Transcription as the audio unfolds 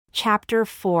Chapter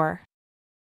 4.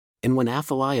 And when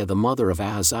Athaliah the mother of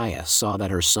Ahaziah saw that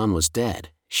her son was dead,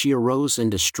 she arose and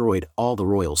destroyed all the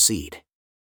royal seed.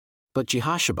 But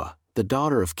Jehosheba, the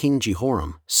daughter of King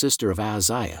Jehoram, sister of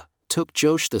Ahaziah, took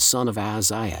Joash the son of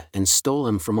Ahaziah and stole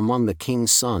him from among the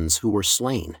king's sons who were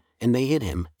slain, and they hid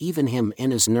him, even him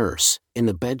and his nurse, in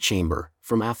the bedchamber,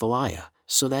 from Athaliah,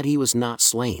 so that he was not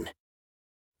slain.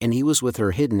 And he was with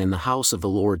her hidden in the house of the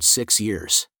Lord 6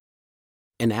 years.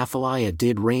 And Athaliah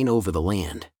did reign over the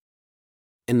land.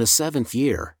 In the 7th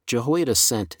year, Jehoiada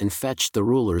sent and fetched the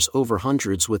rulers over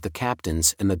hundreds with the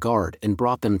captains and the guard and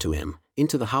brought them to him,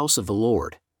 into the house of the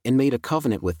Lord, and made a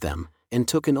covenant with them, and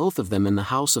took an oath of them in the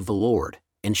house of the Lord,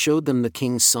 and showed them the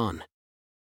king's son.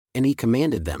 And he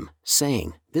commanded them,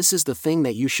 saying, This is the thing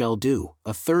that you shall do: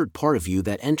 a third part of you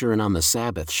that enter in on the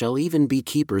Sabbath shall even be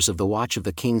keepers of the watch of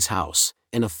the king's house,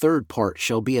 and a third part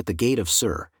shall be at the gate of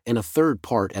Sur, and a third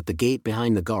part at the gate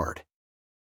behind the guard.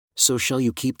 So shall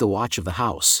you keep the watch of the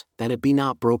house, that it be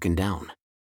not broken down.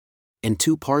 And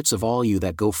 2 parts of all you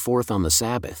that go forth on the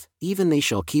Sabbath, even they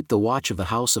shall keep the watch of the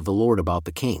house of the Lord about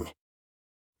the king.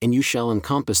 And you shall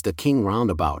encompass the king round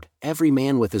about, every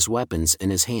man with his weapons in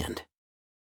his hand.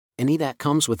 And he that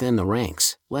comes within the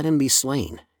ranks, let him be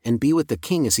slain, and be with the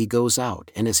king as he goes out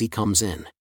and as he comes in.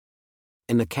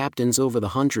 And the captains over the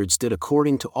hundreds did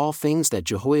according to all things that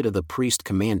Jehoiada the priest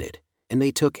commanded, and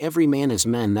they took every man his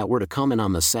men that were to come in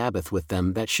on the Sabbath with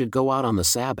them that should go out on the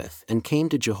Sabbath, and came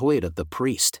to Jehoiada the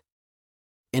priest.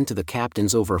 And to the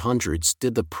captains over hundreds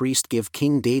did the priest give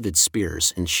King David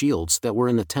spears and shields that were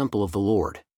in the temple of the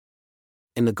Lord.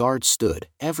 And the guard stood,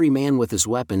 every man with his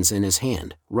weapons in his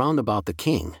hand, round about the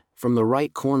king, from the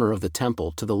right corner of the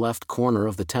temple to the left corner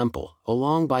of the temple,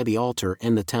 along by the altar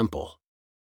and the temple.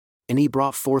 And he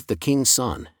brought forth the king's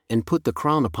son, and put the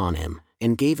crown upon him,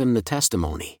 and gave him the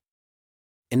testimony.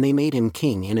 And they made him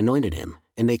king and anointed him,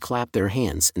 and they clapped their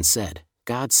hands and said,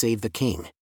 God save the king.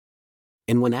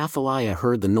 And when Athaliah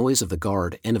heard the noise of the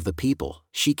guard and of the people,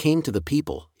 she came to the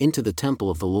people, into the temple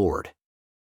of the Lord.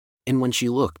 And when she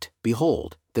looked,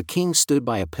 behold, the king stood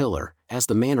by a pillar, as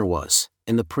the manner was,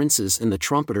 and the princes and the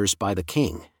trumpeters by the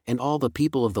king, and all the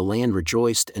people of the land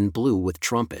rejoiced and blew with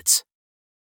trumpets.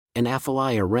 And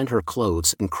Athaliah rent her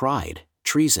clothes and cried,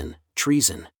 Treason,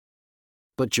 treason.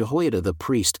 But Jehoiada the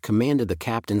priest commanded the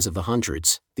captains of the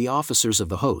hundreds, the officers of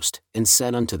the host, and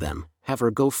said unto them, Have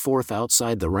her go forth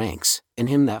outside the ranks, and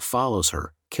him that follows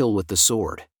her, kill with the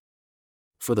sword.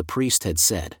 For the priest had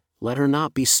said, Let her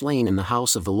not be slain in the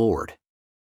house of the Lord.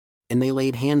 And they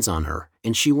laid hands on her,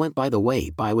 and she went by the way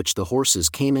by which the horses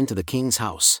came into the king's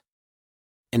house.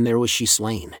 And there was she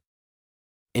slain.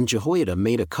 And Jehoiada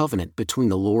made a covenant between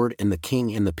the Lord and the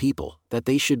king and the people, that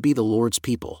they should be the Lord's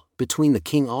people, between the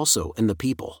king also and the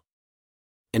people.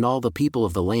 And all the people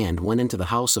of the land went into the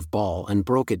house of Baal and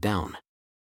broke it down.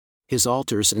 His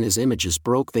altars and his images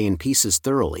broke they in pieces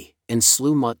thoroughly, and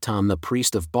slew Muttam the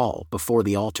priest of Baal before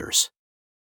the altars.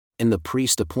 And the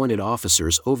priest appointed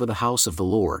officers over the house of the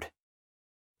Lord.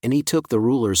 And he took the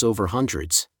rulers over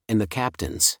hundreds, and the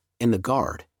captains, and the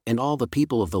guard, and all the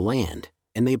people of the land,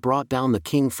 and they brought down the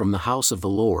king from the house of the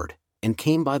Lord, and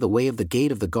came by the way of the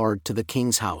gate of the guard to the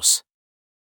king's house.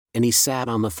 And he sat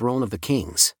on the throne of the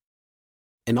kings.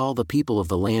 And all the people of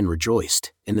the land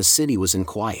rejoiced, and the city was in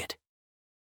quiet.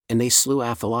 And they slew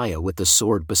Athaliah with the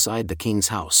sword beside the king's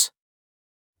house.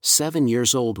 7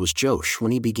 years old was Joash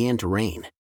when he began to reign.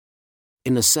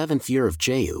 In the 7th year of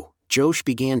Jehu, Joash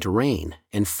began to reign,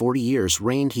 and 40 years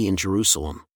reigned he in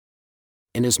Jerusalem.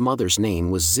 And his mother's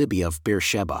name was Zibiah of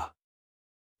Beersheba.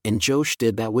 And Joash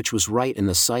did that which was right in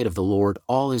the sight of the Lord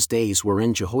all his days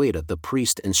wherein Jehoiada the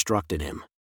priest instructed him.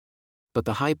 But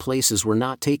the high places were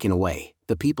not taken away,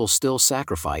 the people still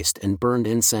sacrificed and burned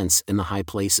incense in the high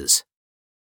places.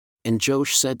 And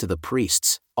Joash said to the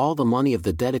priests, All the money of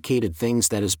the dedicated things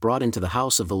that is brought into the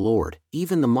house of the Lord,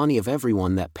 even the money of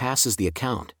everyone that passes the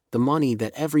account, the money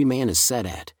that every man is set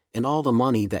at, and all the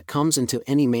money that comes into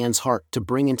any man's heart to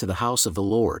bring into the house of the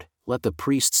Lord, let the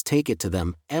priests take it to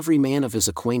them, every man of his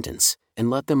acquaintance, and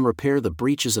let them repair the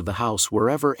breaches of the house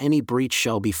wherever any breach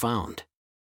shall be found.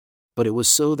 But it was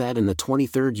so that in the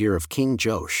 23rd year of King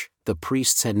Joash, the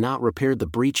priests had not repaired the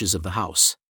breaches of the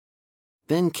house.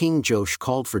 Then King Joash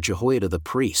called for Jehoiada the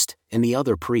priest, and the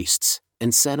other priests,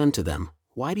 and said unto them,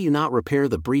 Why do you not repair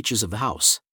the breaches of the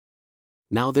house?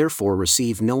 Now therefore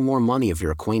receive no more money of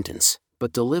your acquaintance,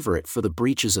 but deliver it for the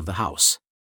breaches of the house.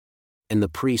 And the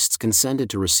priests consented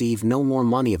to receive no more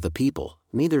money of the people,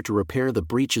 neither to repair the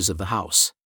breaches of the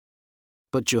house.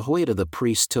 But Jehoiada the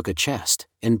priest took a chest,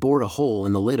 and bored a hole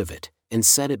in the lid of it, and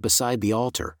set it beside the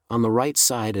altar, on the right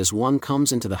side as one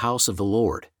comes into the house of the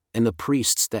Lord, and the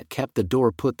priests that kept the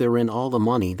door put therein all the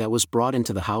money that was brought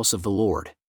into the house of the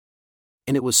Lord.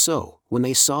 And it was so, when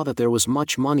they saw that there was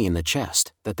much money in the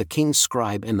chest, that the king's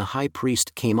scribe and the high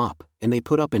priest came up, and they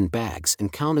put up in bags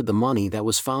and counted the money that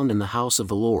was found in the house of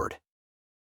the Lord.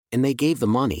 And they gave the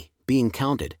money, being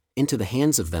counted, into the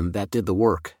hands of them that did the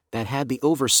work, that had the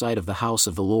oversight of the house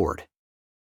of the Lord.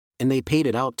 And they paid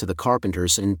it out to the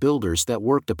carpenters and builders that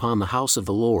worked upon the house of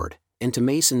the Lord, and to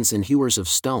masons and hewers of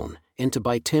stone, and to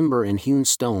buy timber and hewn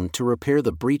stone to repair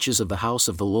the breaches of the house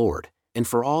of the Lord, and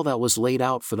for all that was laid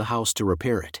out for the house to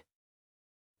repair it.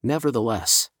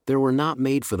 Nevertheless, there were not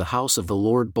made for the house of the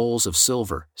Lord bowls of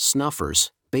silver,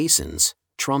 snuffers, basins,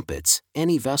 trumpets,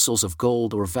 any vessels of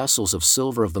gold or vessels of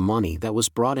silver of the money that was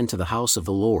brought into the house of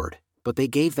the Lord, but they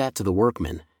gave that to the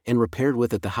workmen, and repaired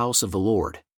with it the house of the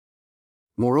Lord.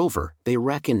 Moreover, they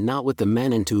reckoned not with the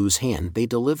men into whose hand they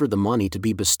delivered the money to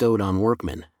be bestowed on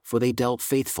workmen, for they dealt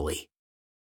faithfully.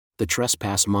 The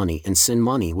trespass money and sin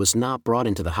money was not brought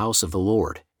into the house of the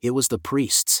Lord, it was the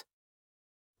priests.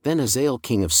 Then Hazael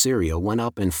king of Syria went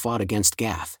up and fought against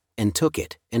Gath, and took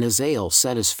it, and Hazael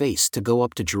set his face to go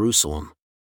up to Jerusalem.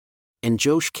 And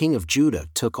Joash king of Judah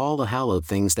took all the hallowed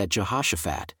things that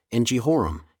Jehoshaphat, and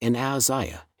Jehoram, and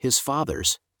Ahaziah, his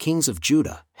fathers, kings of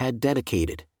Judah, had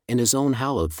dedicated, and his own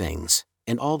hallowed things,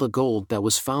 and all the gold that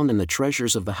was found in the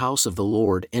treasures of the house of the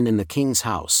Lord and in the king's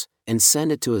house, and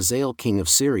sent it to Hazael king of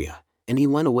Syria, and he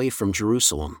went away from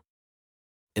Jerusalem.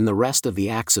 And the rest of the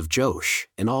acts of Joash,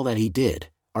 and all that he did,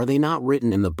 are they not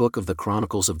written in the book of the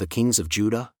Chronicles of the kings of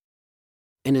Judah?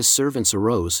 And his servants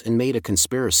arose and made a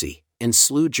conspiracy, and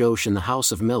slew Joash in the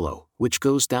house of Millo, which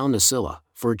goes down to Silla,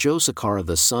 for Josachar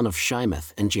the son of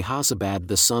Shimeth and Jehozabad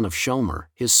the son of Shomer,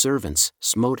 his servants,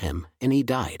 smote him, and he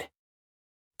died.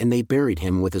 And they buried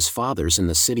him with his fathers in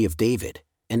the city of David,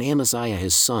 and Amaziah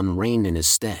his son reigned in his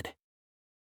stead.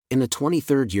 In the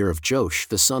 23rd year of Joash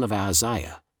the son of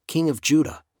Ahaziah, king of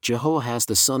Judah, Jehoahaz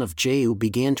the son of Jehu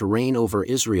began to reign over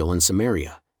Israel and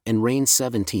Samaria, and reigned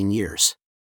 17 years.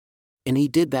 And he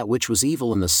did that which was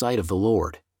evil in the sight of the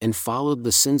Lord, and followed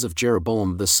the sins of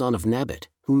Jeroboam the son of Nebat,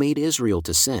 who made Israel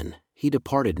to sin, he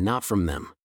departed not from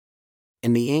them.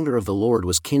 And the anger of the Lord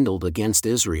was kindled against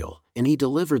Israel, and he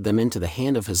delivered them into the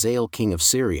hand of Hazael king of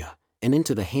Syria, and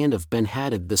into the hand of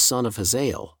Ben-Hadad the son of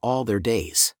Hazael, all their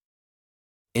days.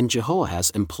 And Jehoahaz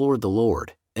implored the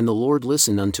Lord, and the Lord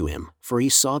listened unto him, for he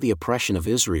saw the oppression of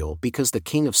Israel because the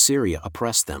king of Syria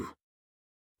oppressed them.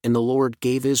 And the Lord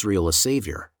gave Israel a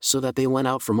savior, so that they went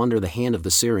out from under the hand of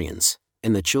the Syrians,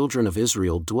 and the children of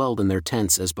Israel dwelled in their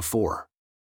tents as before.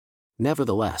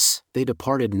 Nevertheless, they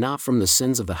departed not from the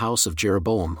sins of the house of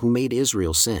Jeroboam who made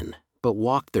Israel sin, but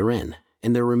walked therein,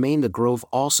 and there remained the grove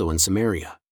also in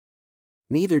Samaria.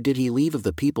 Neither did he leave of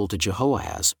the people to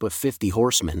Jehoahaz but 50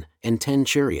 horsemen, and 10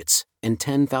 chariots, and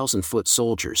 10,000 foot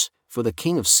soldiers, for the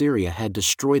king of Syria had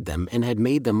destroyed them and had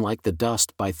made them like the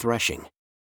dust by threshing.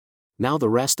 Now the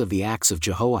rest of the acts of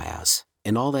Jehoahaz,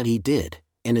 and all that he did,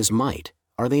 and his might,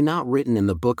 are they not written in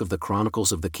the book of the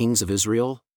Chronicles of the kings of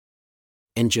Israel?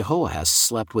 And Jehoahaz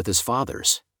slept with his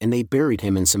fathers, and they buried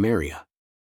him in Samaria.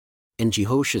 And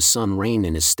Jehosh's son reigned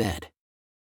in his stead.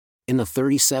 In the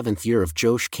 37th year of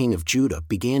Joash king of Judah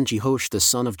began Jehoash the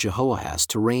son of Jehoahaz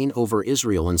to reign over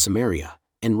Israel in Samaria,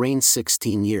 and reigned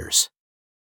 16 years.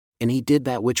 And he did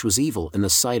that which was evil in the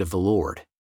sight of the Lord.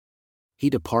 He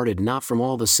departed not from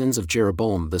all the sins of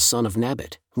Jeroboam the son of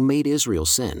Nebat, who made Israel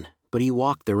sin, but he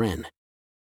walked therein.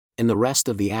 And the rest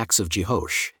of the acts of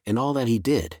Jehoash, and all that he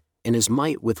did, and his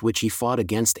might with which he fought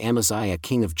against Amaziah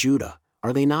king of Judah,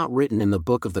 are they not written in the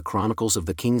book of the Chronicles of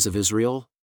the kings of Israel?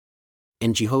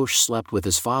 And Jehoash slept with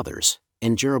his fathers,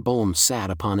 and Jeroboam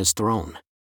sat upon his throne.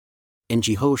 And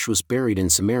Jehoash was buried in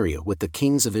Samaria with the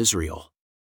kings of Israel.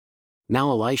 Now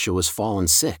Elisha was fallen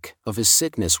sick, of his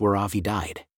sickness whereof he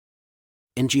died.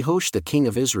 And Jehoash the king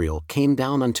of Israel came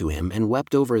down unto him and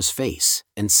wept over his face,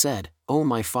 and said, O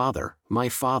my father,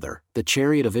 the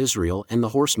chariot of Israel and the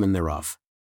horsemen thereof.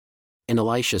 And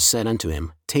Elisha said unto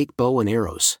him, Take bow and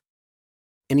arrows.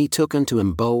 And he took unto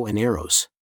him bow and arrows.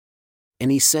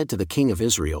 And he said to the king of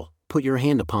Israel, Put your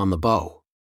hand upon the bow.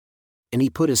 And he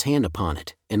put his hand upon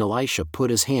it, and Elisha put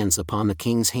his hands upon the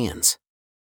king's hands.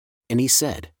 And he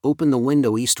said, Open the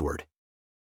window eastward.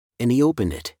 And he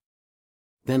opened it.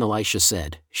 Then Elisha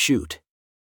said, Shoot.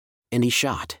 And he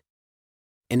shot.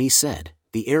 And he said,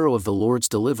 The arrow of the Lord's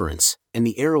deliverance, and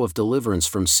the arrow of deliverance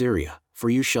from Syria, for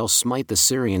you shall smite the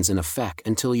Syrians in Aphek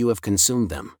until you have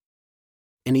consumed them.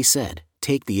 And he said,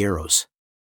 Take the arrows.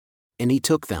 And he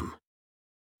took them.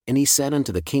 And he said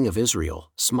unto the king of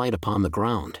Israel, Smite upon the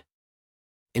ground.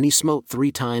 And he smote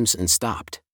 3 times and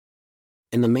stopped.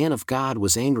 And the man of God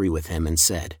was angry with him and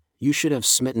said, you should have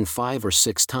smitten 5 or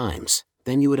 6 times,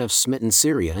 then you would have smitten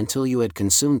Syria until you had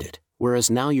consumed it,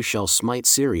 whereas now you shall smite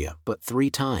Syria but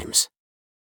 3 times.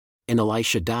 And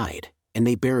Elisha died, and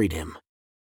they buried him.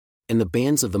 And the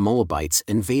bands of the Moabites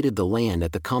invaded the land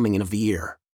at the coming in of the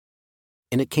year.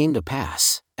 And it came to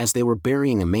pass, as they were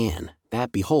burying a man,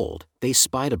 that behold, they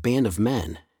spied a band of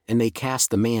men, and they cast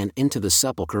the man into the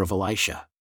sepulchre of Elisha.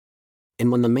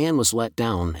 And when the man was let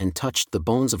down and touched the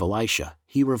bones of Elisha,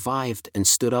 he revived and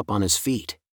stood up on his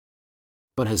feet.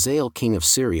 But Hazael king of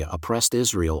Syria oppressed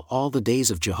Israel all the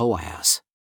days of Jehoahaz.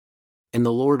 And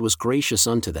the Lord was gracious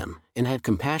unto them, and had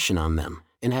compassion on them,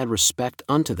 and had respect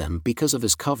unto them because of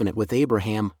his covenant with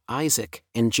Abraham, Isaac,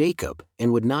 and Jacob,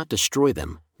 and would not destroy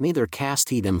them, neither cast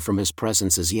he them from his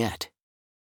presence as yet.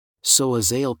 So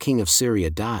Hazael king of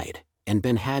Syria died, and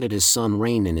Ben-Hadad his son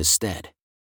reigned in his stead.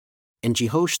 And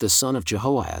Jehoash the son of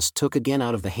Jehoahaz took again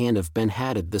out of the hand of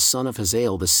Ben-Hadad the son of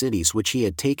Hazael the cities which he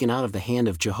had taken out of the hand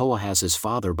of Jehoahaz his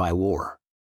father by war.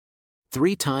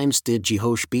 3 times did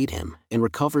Jehoash beat him, and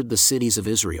recovered the cities of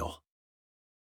Israel.